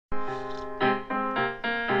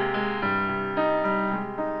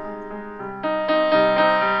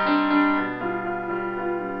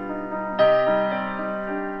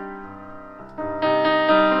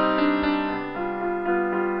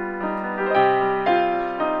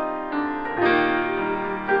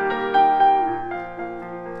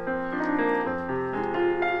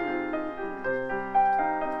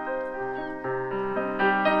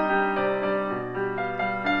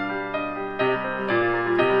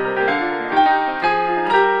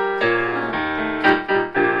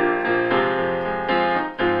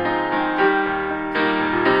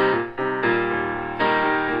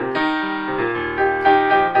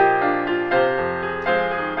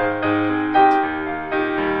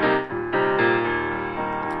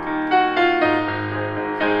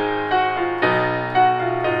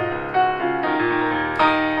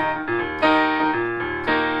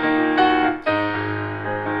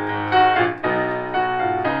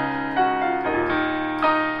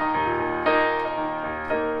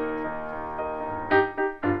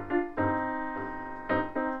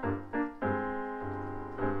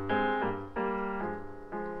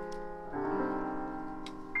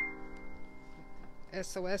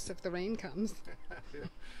SOS if the rain comes.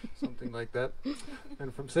 Something like that.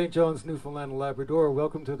 And from St. John's, Newfoundland and Labrador,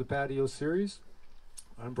 welcome to the Patio Series.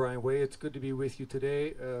 I'm Brian Way. It's good to be with you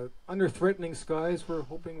today. Under threatening skies, we're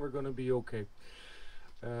hoping we're going to be okay.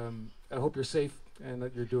 I hope you're safe and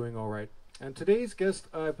that you're doing all right. And today's guest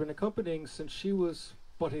I've been accompanying since she was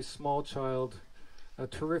but a small child, a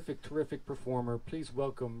terrific, terrific performer. Please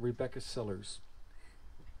welcome Rebecca Sellars.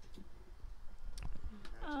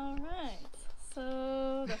 All right.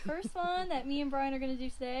 So the first one that me and Brian are going to do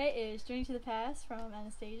today is Journey to the Past from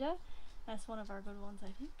Anastasia. That's one of our good ones,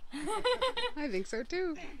 I think. I think so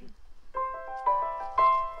too.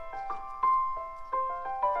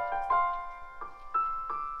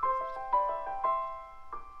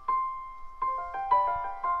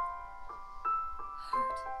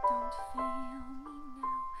 Heart, don't fail me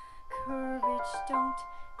now. Courage, don't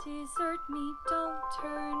desert me. Don't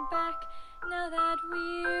turn back now that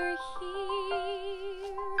we're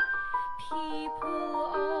here. People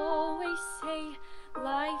always say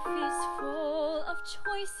life is full of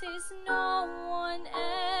choices. No one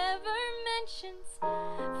ever mentions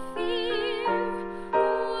fear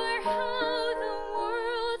or how the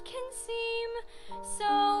world can seem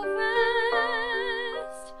so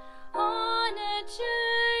vast on a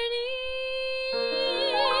journey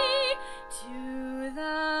to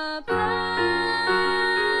the past.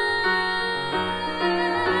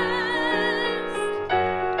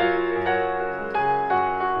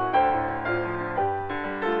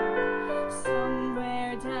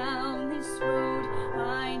 Somewhere down this road,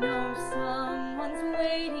 I know someone's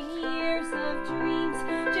waiting. Years of dreams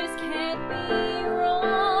just can't be wrong.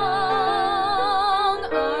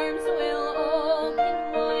 Arms will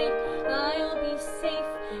open wide, I'll be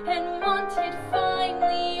safe and wanted,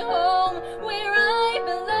 finally home where I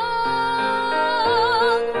belong.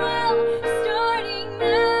 Well, starting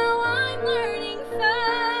now, I'm learning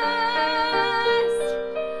fast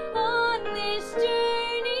on this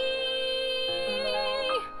journey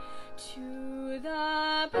to the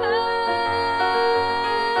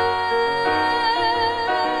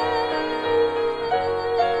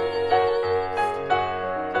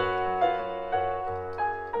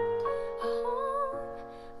home,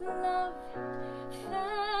 love,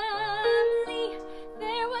 family.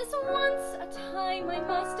 There was once a time I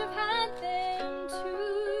must have had them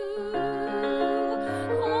too.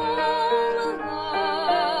 Home,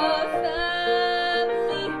 love,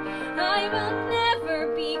 family. I will never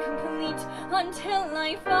be complete until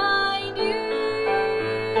I find you.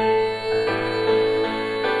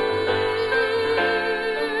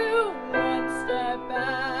 One step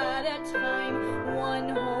at a time, one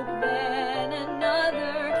hope then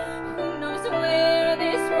another. Who knows where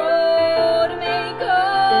this road may go?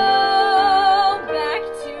 Back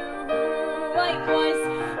to who I was,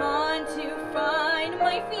 on to find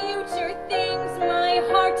my future, things my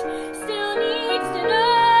heart still needs to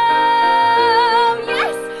know.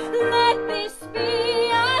 Yes, let this be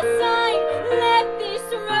a sign, let this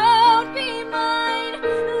road be mine,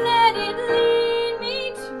 let it lead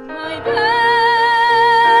me to my past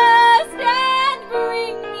and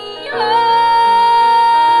bring me home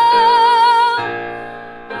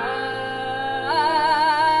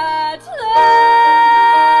at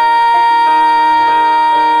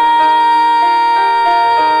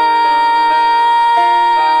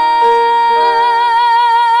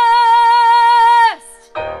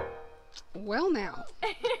Well now.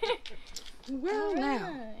 Well now.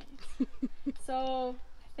 Alright. So, I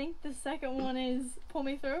think the second one is Pull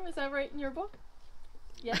Me Through. Is that right in your book?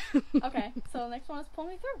 Yes? Okay, so the next one is Pull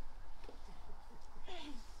Me Through.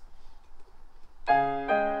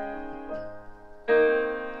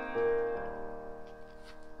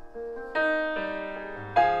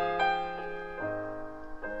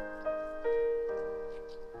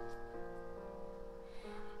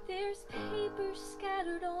 There's paper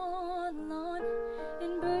scattered on the lawn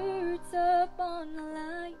and birds up on the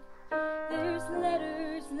line. There's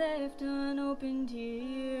letters left unopened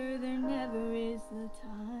here, there never is the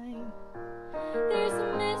time. There's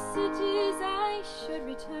messages I should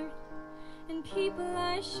return and people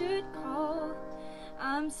I should call.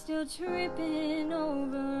 I'm still tripping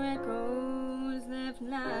over echoes left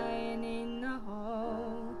lying in the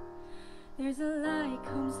hall. There's a light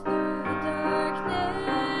comes through the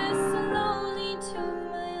darkness slowly to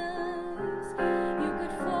my eyes. You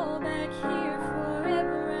could fall back here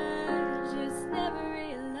forever, I just never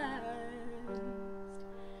realized.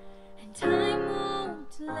 And time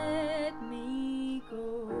won't let me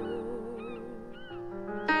go.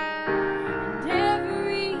 And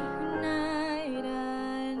every night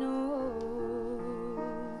I know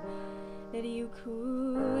that you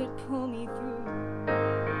could pull me through.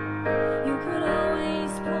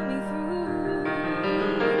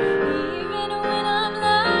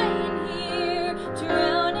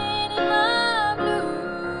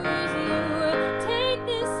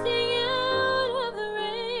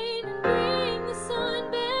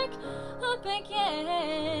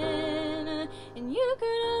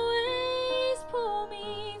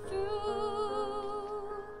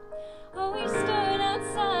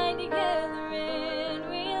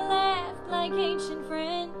 like ancient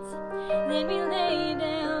friends. Then we lay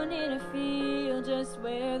down in a field just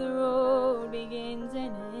where the road begins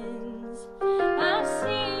and ends. I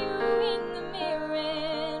see you in the mirror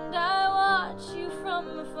and I watch you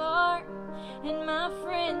from afar. And my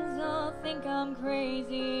friends all think I'm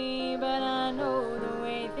crazy, but I know the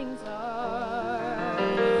way things are.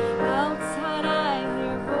 Outside I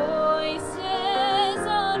hear voices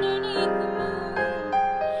underneath the moon,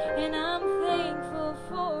 and I'm thankful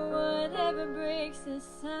for whatever breaks the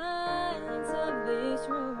silence of this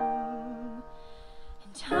room.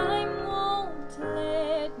 And time won't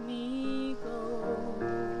let me go.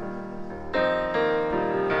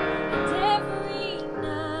 And every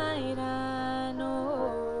night I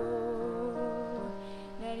know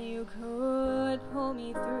that you could pull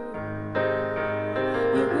me through.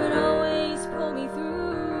 You could always pull me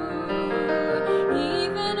through,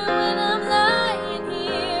 even when I'm lying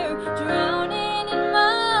here, drowning in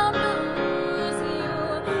my blues. You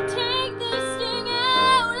take the sting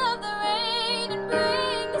out of the rain and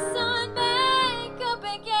bring the sun back up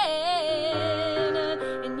again,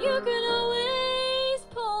 and you could always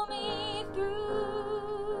pull me through.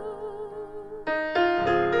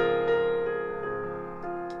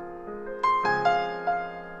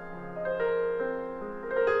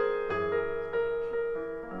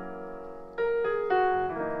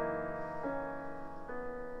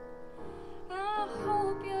 I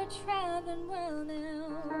hope you're traveling well now,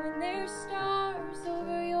 and there's stars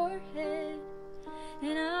over your head.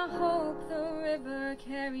 And I hope the river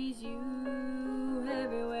carries you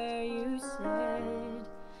everywhere you said.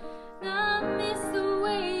 I miss the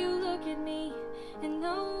way you look at me and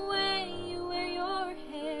the way you wear your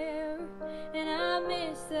hair. And I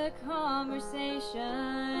miss the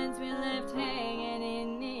conversations we left hanging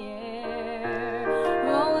in the air.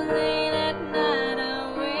 Oh, late at night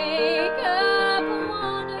I wake up and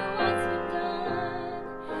wonder what's been done.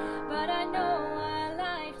 But I know our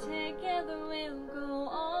life together will go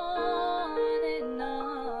on and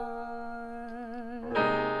on.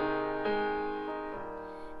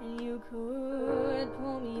 And you could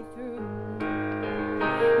pull me through.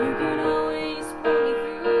 You could always pull me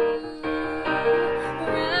through.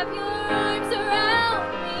 Wrap your arms around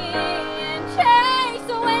me and chase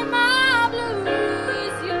away my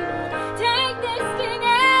blues. You take this sting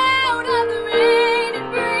out of the rain and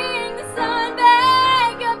bring the sun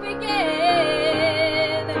back up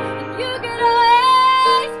again. And you could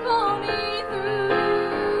always pull me through.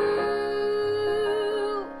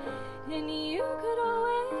 And you could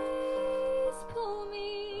always pull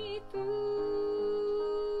me through.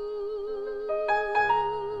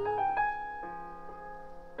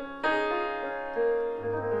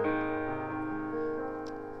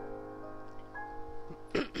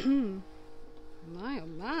 My, oh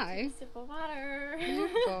my. Sip of water.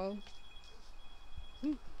 Beautiful.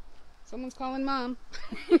 Someone's calling Mom.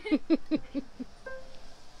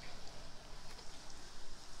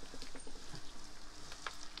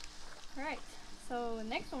 Alright, so the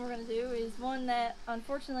next one we're going to do is one that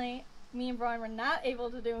unfortunately me and Brian were not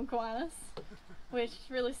able to do in Kiwanis, which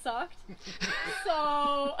really sucked.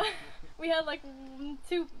 So we had like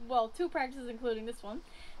two practices including this one.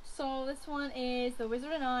 So this one is The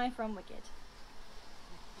Wizard and I from Wicked.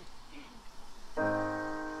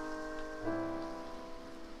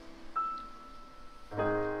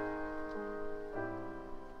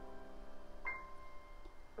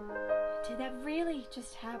 Did that really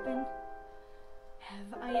just happen?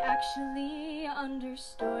 Have I actually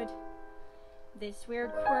understood? This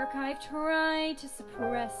weird quirk I've tried to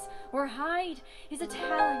suppress or hide is a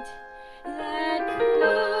talent that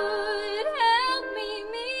could help me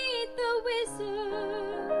meet the wizard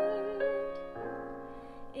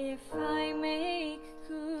if I make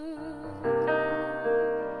good.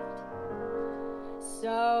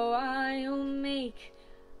 So I'll make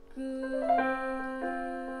good.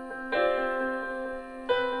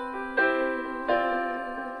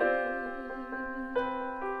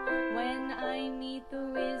 When I meet the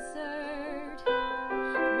wizard,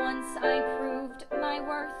 once I proved my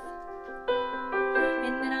worth,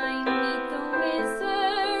 and then I meet the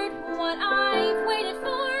wizard, what I've waited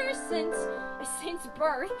for since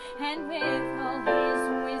birth, and with all his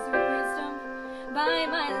wizard wisdom, by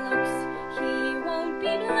my looks he won't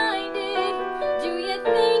be blinded. Do you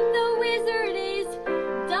think the wizard is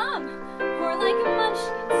dumb or like a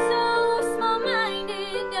munchkin, so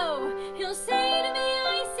small-minded? No, he'll say to me,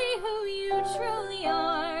 I see who you truly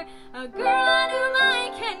are, a girl on whom I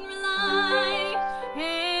can rely,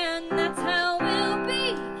 and that's how we'll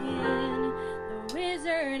begin, the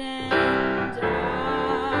wizard and I.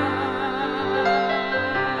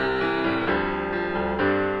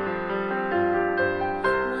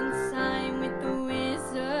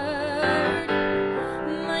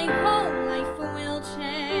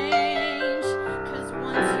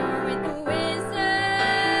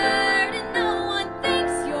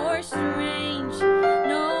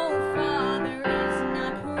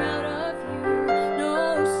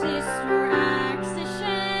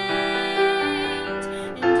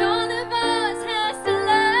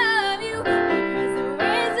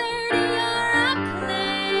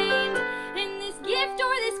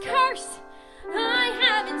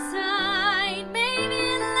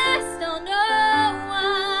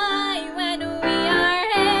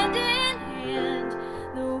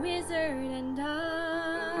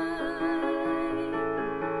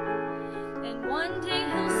 One day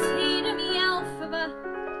he'll say to me, Alphaba,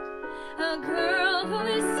 a girl who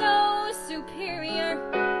is so superior,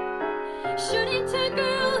 shouldn't a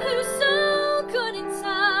girl who's so good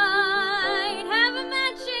inside have a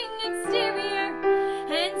matching exterior?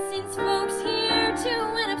 And since folks here to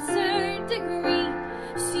an absurd degree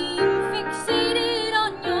seem fixated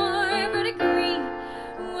on your verdigris,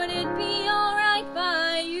 would it be alright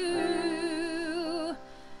by you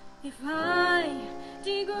if I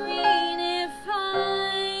degreenify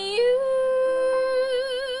you?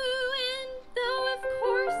 And though of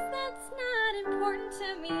course that's not important to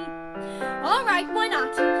me, alright, why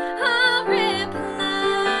not? I'll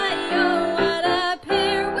reply, oh, what a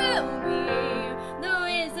pair will be, the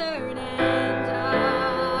wizard and I.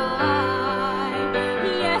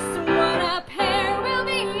 Yes, what a pair will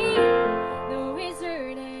be, the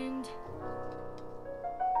wizard and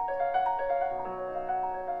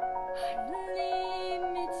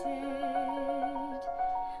unlimited.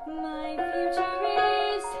 My future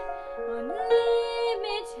is unlimited,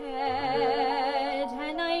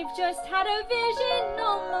 and I've just had a vision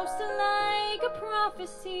almost like a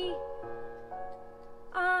prophecy.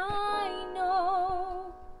 I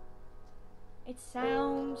know it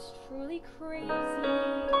sounds truly crazy,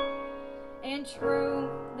 and true,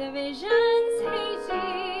 the vision's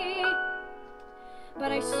hazy,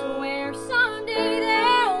 but I swear someday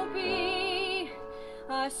there'll be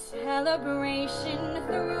a celebration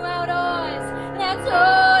throughout Oz that's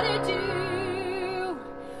all to do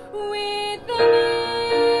with me.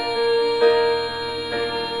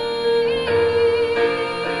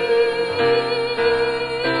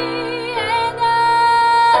 And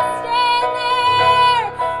I'll stand there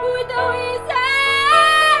with the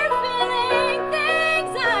wizard, feeling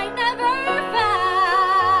things I never felt.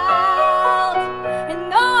 And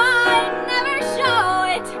though I never show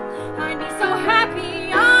it, I'd be so happy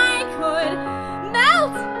I could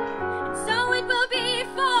melt. And so it will be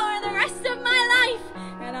for the rest of my life,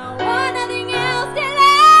 and I want nothing else till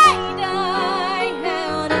I die.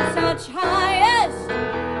 Held in such high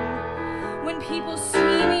esteem, when people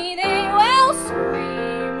see me they will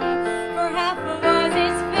scream, for half of us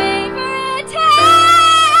it's favorite time,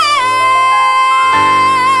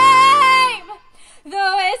 the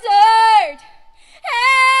wizard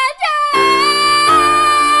and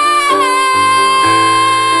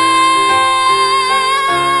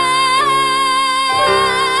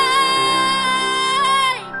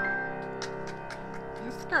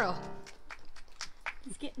This girl.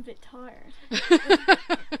 He's getting a bit tired.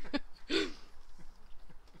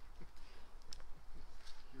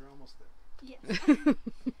 You're almost there. Yes.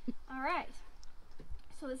 Alright.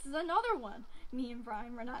 So this is another one me and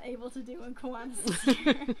Brian were not able to do in Kiwanis this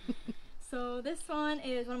year. So this one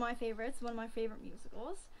is one of my favorites, one of my favorite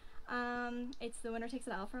musicals. It's The Winner Takes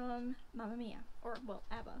It All from Mamma Mia. Or, well,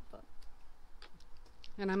 ABBA, but...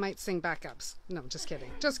 And I might sing backups. No, just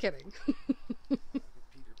kidding. Just kidding.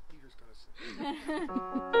 Peter's gonna sing.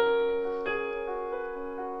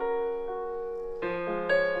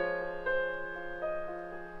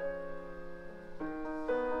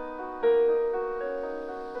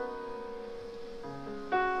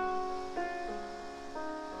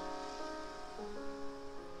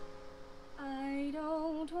 I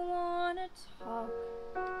don't wanna talk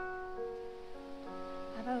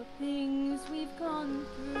about things we've gone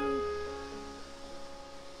through,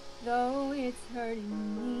 though it's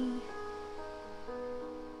hurting me.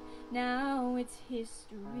 Now it's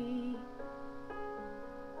history.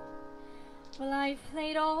 Well, I've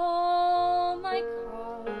played all my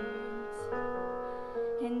cards,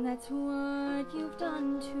 and that's what you've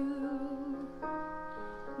done too.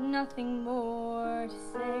 Nothing more to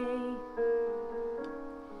say,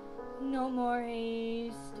 no more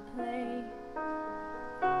ace to play.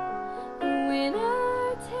 The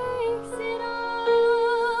winner takes it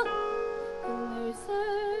all, the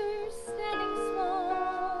loser standing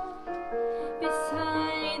small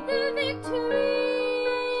beside the victory.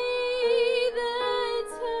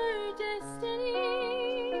 That's her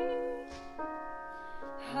destiny.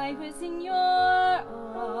 I was in your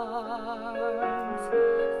arms,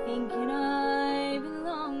 thinking I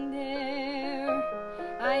belonged there.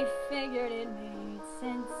 I figured it made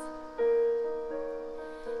sense,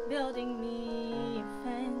 building me a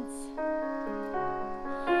fence,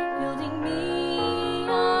 building me a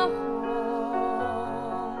home,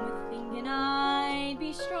 thinking I'd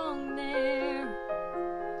be strong there.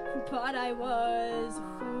 But I was a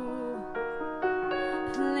fool,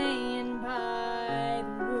 playing by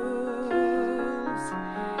the rules.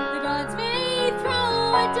 The gods may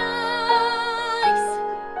throw a dice,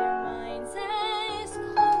 their minds as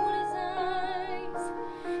cold as ice,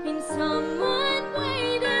 in someone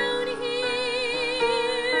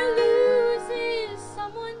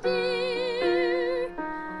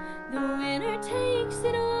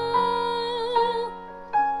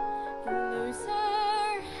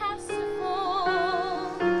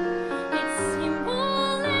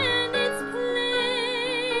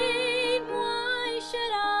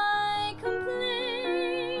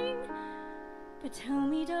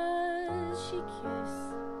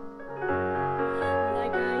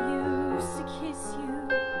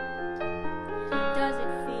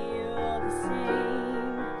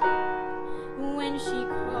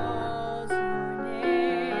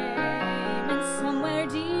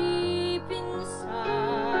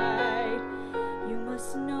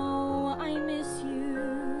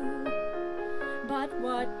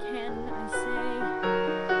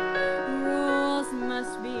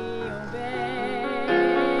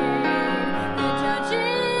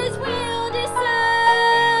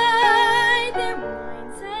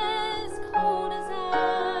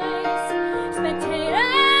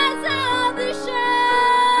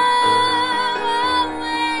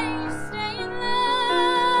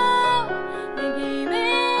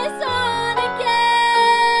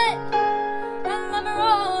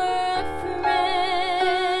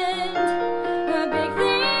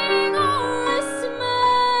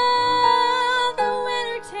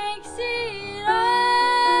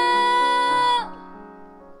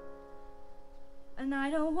and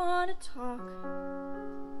I don't want to talk.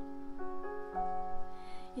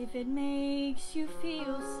 If it makes you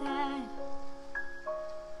feel sad,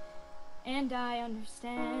 and I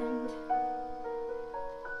understand,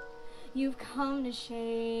 you've come to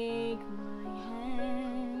shake my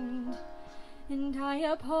hand, and I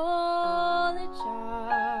apologize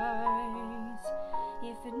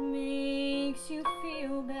if it makes you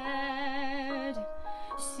feel bad,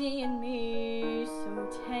 seeing me so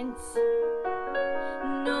tense,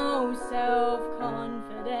 no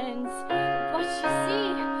self-confidence. But you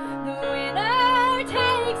see, the winner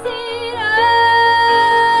takes it all.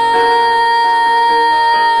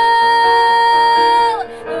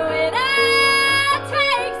 The winner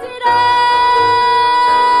takes it all.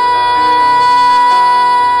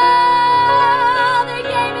 The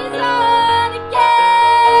game is on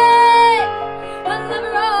again. A lover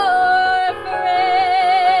or a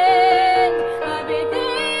friend, a big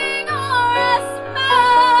thing or a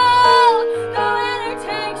small, the winner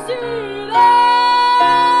takes it all.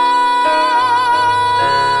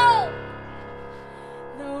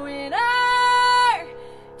 The winner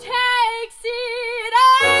takes it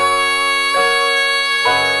all.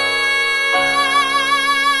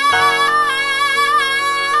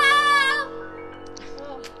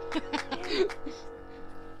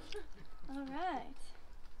 All right.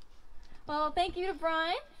 Well, thank you to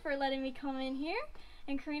Brian for letting me come in here,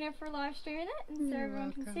 and Karina for live streaming it, and so You're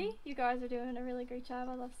everyone can welcome. see. You guys are doing a really great job.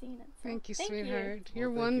 I love seeing it. So Thank you, thank sweetheart. You're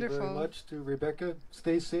Well, wonderful. Thank you very much to Rebecca.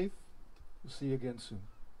 Stay safe. We'll see you again soon.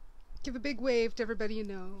 Give a big wave to everybody you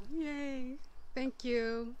know. Yay. Thank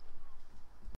you.